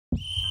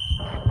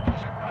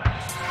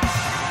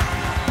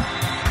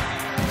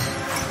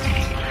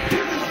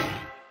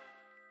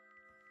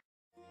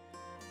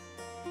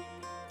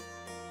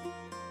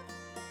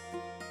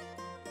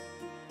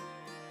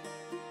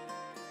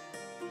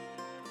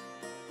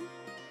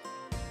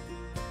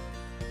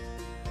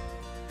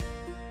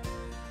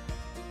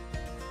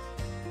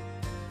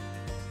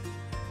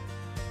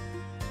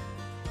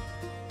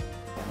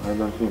I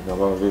don't think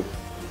about this.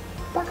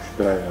 Taxi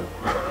driver.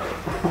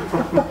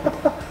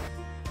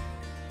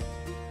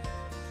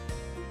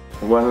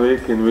 1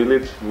 week in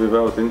village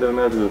without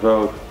internet,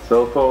 without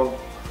cell phone,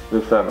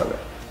 with family.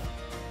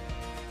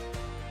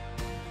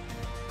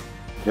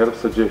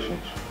 Herbs 10.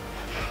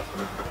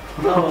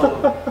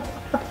 No.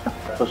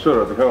 For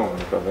sure at home,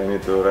 because I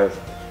need to rest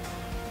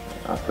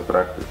after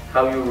practice.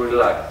 How you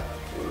relax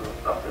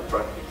after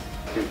practice?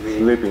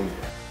 Sleeping.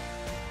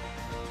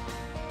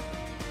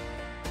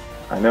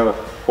 I never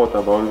thought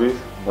about this,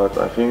 but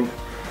I think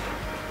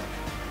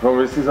from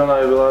this season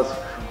I will ask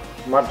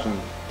Marcin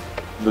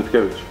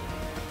Dutkevich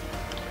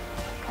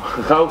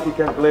how he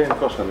can play in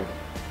Koszali.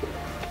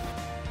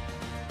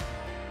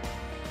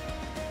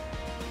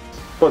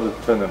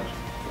 Positive energy.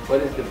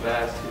 What is the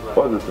best you like?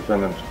 Positive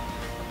energy.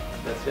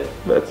 That's it?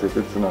 That's it,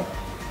 it's enough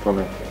for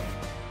me.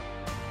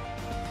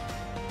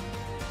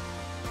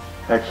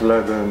 Actually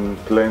I don't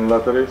play in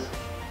lotteries,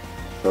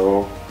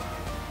 so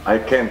I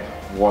can't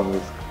win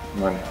this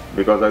money,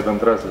 because I don't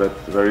trust that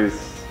there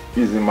is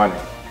easy money.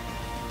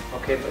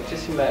 Okay, but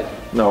just imagine.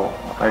 No,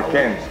 I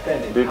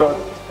can't, because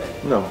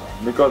no,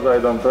 because I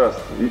don't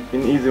trust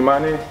in easy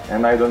money,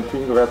 and I don't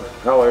think that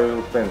how I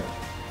will spend,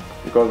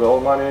 because all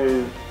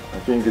money, I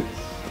think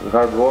it's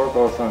hard work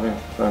or something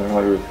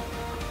like this.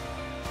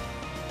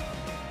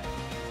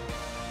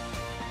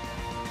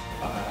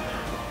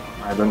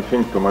 I don't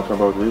think too much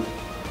about this,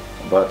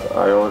 but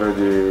I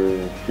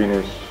already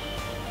finished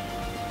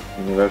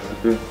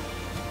university,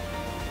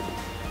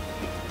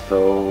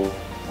 so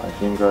I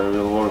think I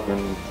will work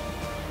in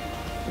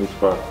this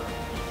part,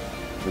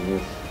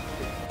 business.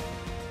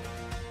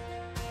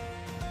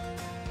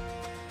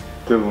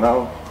 Till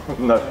now,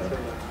 nothing.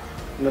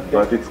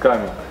 But it's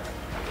coming.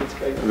 It's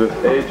coming.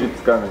 With age,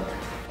 it's coming.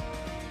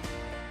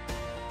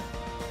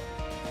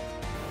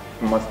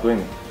 Must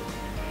win.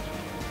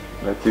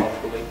 That's it.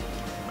 Hopefully.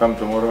 Come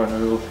tomorrow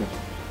and we will see.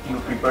 You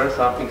prepare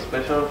something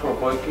special for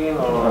Boykin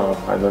or?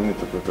 No, I don't need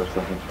to prepare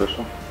something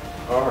special.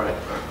 Alright.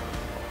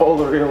 All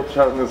the real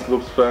Charnes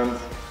Loops fans,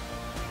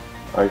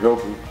 I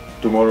hope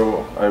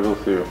tomorrow I will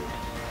see you.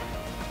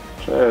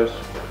 Cheers!